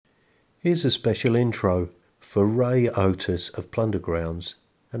Here's a special intro for Ray Otis of Plundergrounds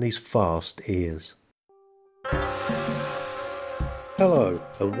and his fast ears. Hello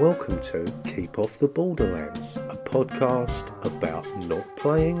and welcome to Keep Off the Borderlands, a podcast about not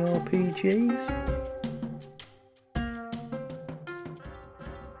playing RPGs.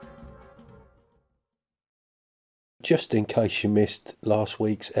 Just in case you missed last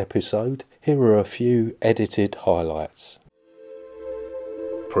week's episode, here are a few edited highlights.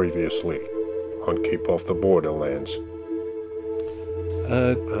 Previously on Keep Off the Borderlands.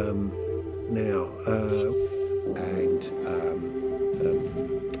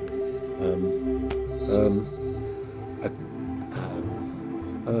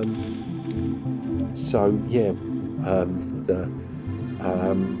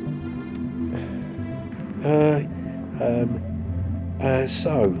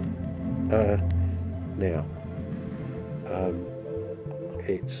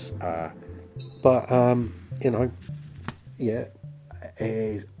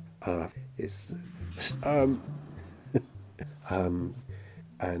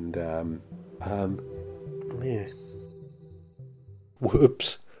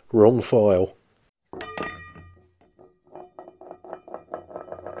 Whoops, wrong file.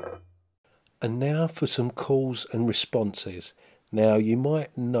 And now for some calls and responses. Now, you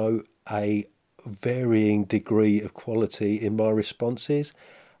might know a varying degree of quality in my responses,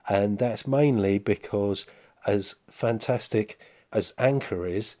 and that's mainly because, as fantastic as Anchor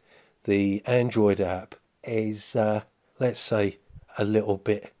is, the Android app is, let's say, a little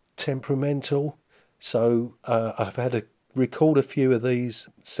bit temperamental. So I've had to record a few of these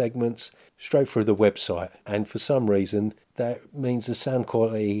segments straight through the website, and for some reason that means the sound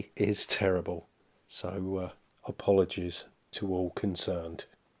quality is terrible. So apologies to all concerned.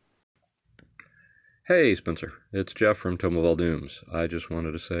 Hey Spencer, it's Jeff from Tome of All Dooms. I just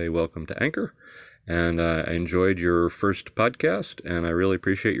wanted to say welcome to Anchor, and I enjoyed your first podcast, and I really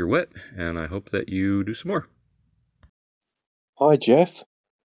appreciate your wit, and I hope that you do some more. Hi Jeff,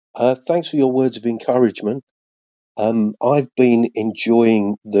 thanks for your words of encouragement. I've been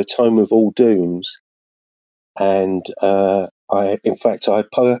enjoying the Tome of All Dooms, and I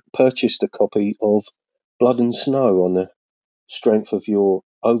purchased a copy of Blood and Snow on the strength of your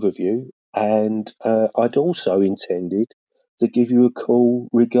overview, and I'd also intended to give you a call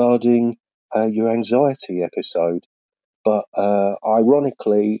regarding your anxiety episode, but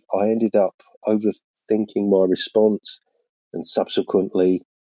ironically I ended up overthinking my response, and subsequently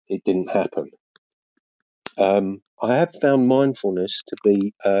it didn't happen. I have found mindfulness to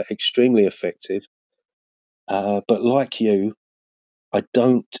be extremely effective, but like you, I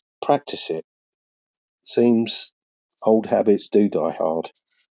don't practice it. Seems old habits do die hard.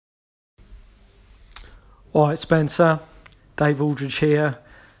 All right, Spencer, Dave Aldridge here.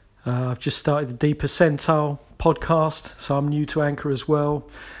 I've just started the Deep Percentile podcast, so I'm new to Anchor as well.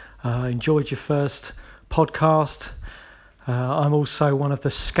 Enjoyed your first podcast. I'm also one of the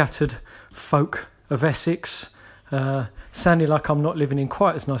scattered folk of Essex. Sounding like I'm not living in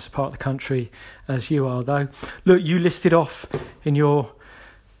quite as nice a part of the country as you are, though. Look, you listed off in your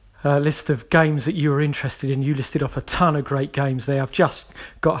list of games that you were interested in. You listed off a ton of great games there. I've just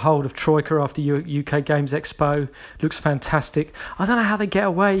got hold of Troika after UK Games Expo. Looks fantastic. I don't know how they get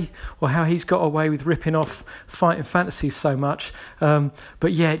away, or how he's got away with ripping off Fighting Fantasy so much.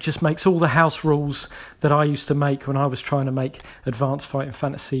 But yeah, it just makes all the house rules that I used to make when I was trying to make Advanced Fighting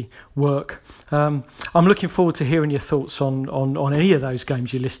Fantasy work. I'm looking forward to hearing your thoughts on any of those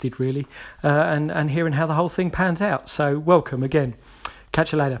games you listed, really, and hearing how the whole thing pans out. So welcome again.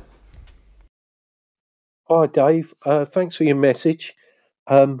 Catch you later. Hi Dave, thanks for your message.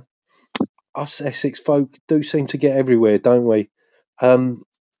 Us Essex folk do seem to get everywhere, don't we?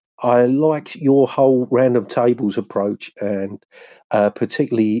 I like your whole random tables approach, and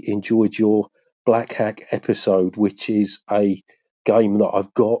particularly enjoyed your Black Hack episode, which is a game that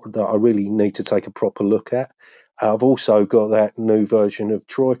I've got that I really need to take a proper look at. I've also got that new version of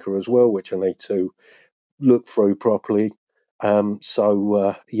Troika as well, which I need to look through properly. A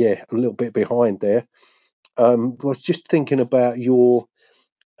little bit behind there. Was just thinking about your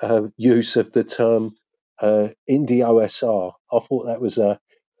use of the term indie OSR. I thought that was a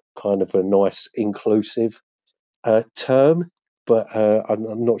kind of a nice inclusive term, but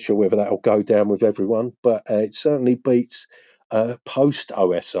I'm not sure whether that'll go down with everyone. But it certainly beats post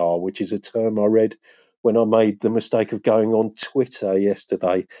OSR, which is a term I read when I made the mistake of going on Twitter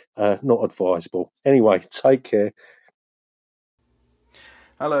yesterday. Not advisable. Anyway, take care.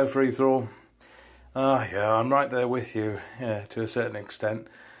 Hello, Freethraw. I'm right there with you, to a certain extent.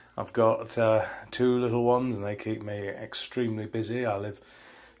 I've got 2 little ones and they keep me extremely busy. I live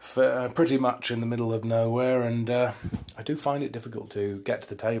pretty much in the middle of nowhere, and I do find it difficult to get to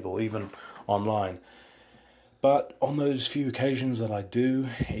the table, even online. But on those few occasions that I do,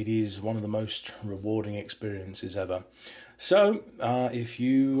 it is one of the most rewarding experiences ever. So, if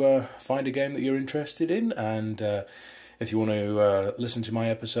you find a game that you're interested in, and if you want to listen to my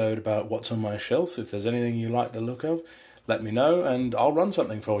episode about what's on my shelf, if there's anything you like the look of, let me know, and I'll run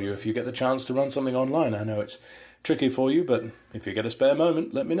something for you if you get the chance to run something online. I know it's tricky for you, but if you get a spare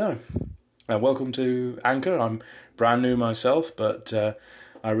moment, let me know. And welcome to Anchor. I'm brand new myself, but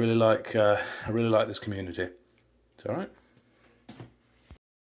I really like this community. It's all right.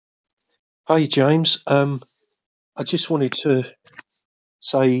 Hi, James. I just wanted to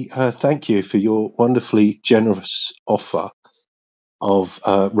say thank you for your wonderfully generous offer of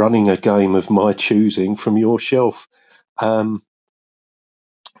running a game of my choosing from your shelf.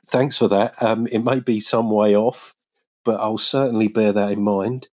 Thanks for that. It may be some way off, but I'll certainly bear that in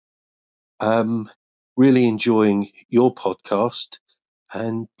mind. Really enjoying your podcast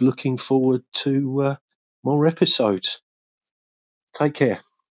and looking forward to more episodes. Take care.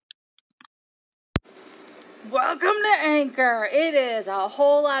 Welcome to Anchor. It is a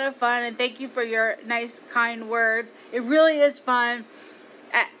whole lot of fun, and thank you for your nice, kind words. It really is fun.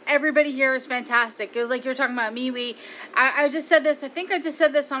 Everybody here is fantastic. It was like you were talking about MeWe. I just said this. I think I just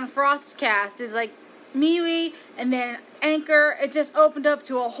said this on Froth's cast. Is like MeWe and then Anchor. It just opened up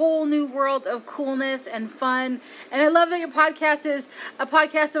to a whole new world of coolness and fun. And I love that your podcast is a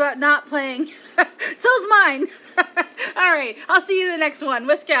podcast about not playing. So's mine. All right. I'll see you in the next one.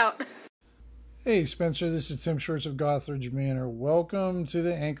 Whisk out. Hey Spencer, this is Tim Schwartz of Gothridge Manor. Welcome to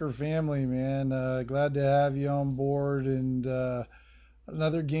the Anchor family, man. Glad to have you on board, and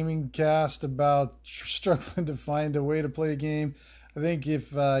another gaming cast about struggling to find a way to play a game. I think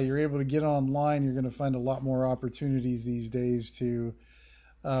if you're able to get online, you're going to find a lot more opportunities these days to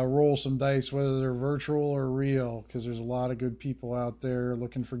roll some dice, whether they're virtual or real, because there's a lot of good people out there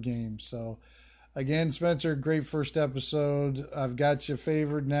looking for games. So again, Spencer, great first episode. I've got you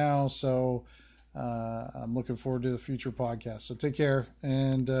favored now, so I'm looking forward to the future podcast. So take care,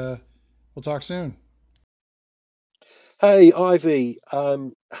 and we'll talk soon. Hey, Ivy.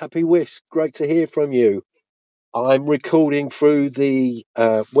 Happy Whisk. Great to hear from you. I'm recording through the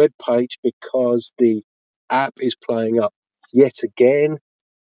web page because the app is playing up yet again.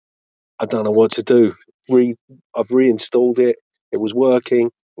 I don't know what to do. I've reinstalled it. It was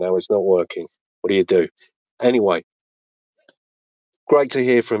working. Now it's not working. What do you do? Anyway, great to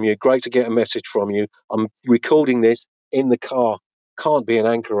hear from you. Great to get a message from you. I'm recording this in the car. Can't be an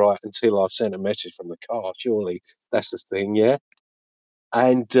anchorite until I've sent a message from the car, surely. That's the thing, yeah?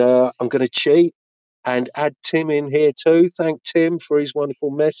 And I'm going to cheat and add Tim in here too. Thank Tim for his wonderful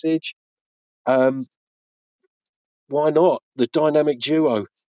message. Why not? The dynamic duo,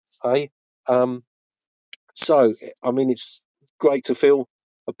 hey? So, I mean, it's great to feel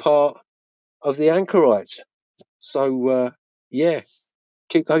a part of the anchorites. So, yeah,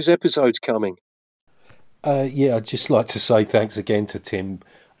 keep those episodes coming. Yeah, I'd just like to say thanks again to Tim.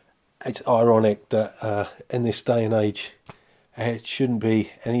 It's ironic that in this day and age, it shouldn't be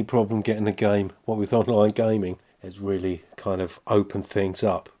any problem getting a game. What with online gaming, it's really kind of opened things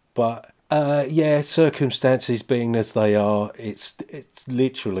up. But yeah, circumstances being as they are, it's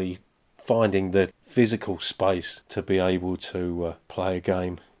literally finding the physical space to be able to play a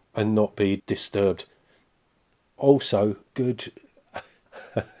game and not be disturbed. Also, good.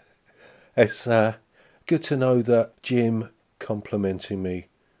 It's good to know that Jim complimenting me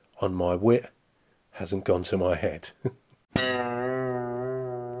on my wit hasn't gone to my head.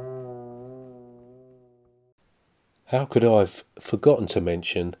 How could I have forgotten to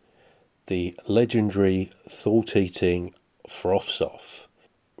mention the legendary thought-eating Frothsoff?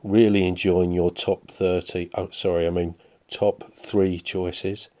 Really enjoying your top 3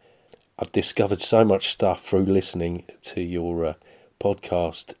 choices. I've discovered so much stuff through listening to your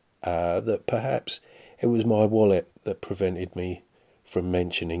podcast that perhaps it was my wallet that prevented me from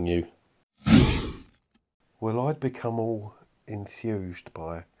mentioning you. Well, I'd become all enthused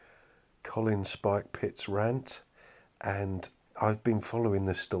by Colin Spike Pitt's rant, and I've been following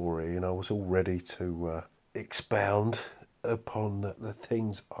the story, and I was all ready to expound upon the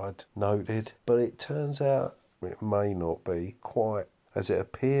things I'd noted, but it turns out it may not be quite as it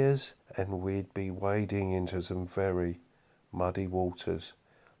appears, and we'd be wading into some very muddy waters.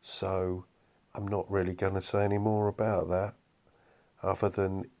 So I'm not really going to say any more about that, other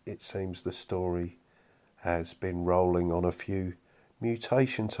than it seems the story has been rolling on a few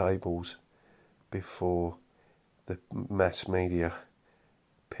mutation tables before the mass media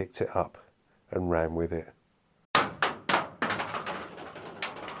picked it up and ran with it.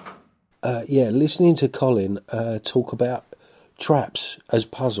 listening to Colin talk about traps as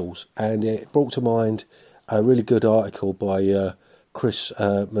puzzles, and it brought to mind a really good article by Chris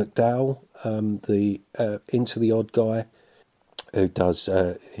McDowell, the Into the Odd guy, who does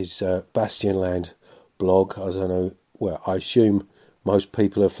his Bastionland blog. I don't know, well, I assume most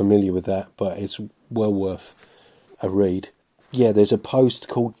people are familiar with that, but it's well worth a read. Yeah, there's a post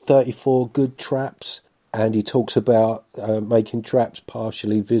called 34 Good Traps, and he talks about making traps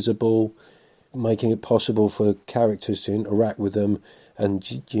partially visible, making it possible for characters to interact with them, and,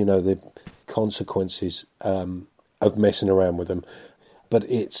 the consequences of messing around with them. But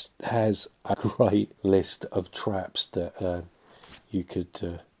it has a great list of traps that you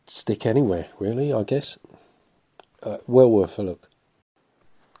could stick anywhere, really, I guess. Well worth a look.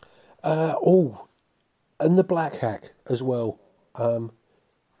 And the Black Hack as well. Got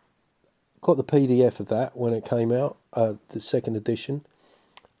the PDF of that when it came out, the second edition.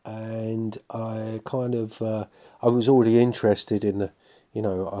 And I I was already interested in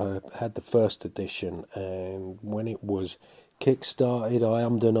I had the first edition, and when it was kickstarted, I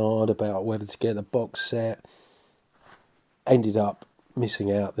ummed and ahed about whether to get the box set. Ended up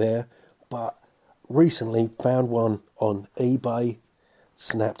missing out there, but recently found one on eBay,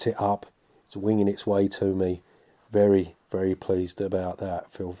 snapped it up. It's winging its way to me. Very, very pleased about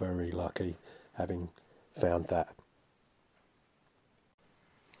that. Feel very lucky having found that.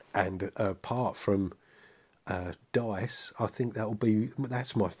 And apart from dice, I think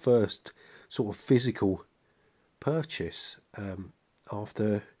that's my first sort of physical purchase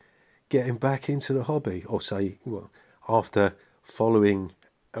after getting back into the hobby, or after following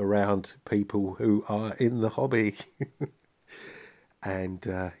around people who are in the hobby.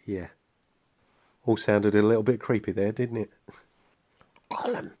 And all sounded a little bit creepy there, didn't it?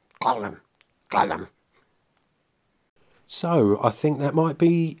 Gollum. So I think that might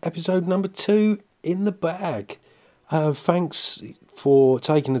be episode number 2 in the bag. Thanks for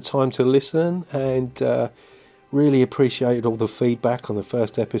taking the time to listen, and really appreciated all the feedback on the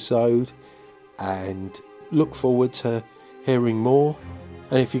first episode, and look forward to hearing more.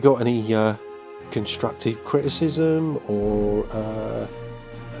 And if you got any constructive criticism or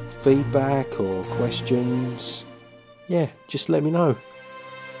feedback or questions, just let me know.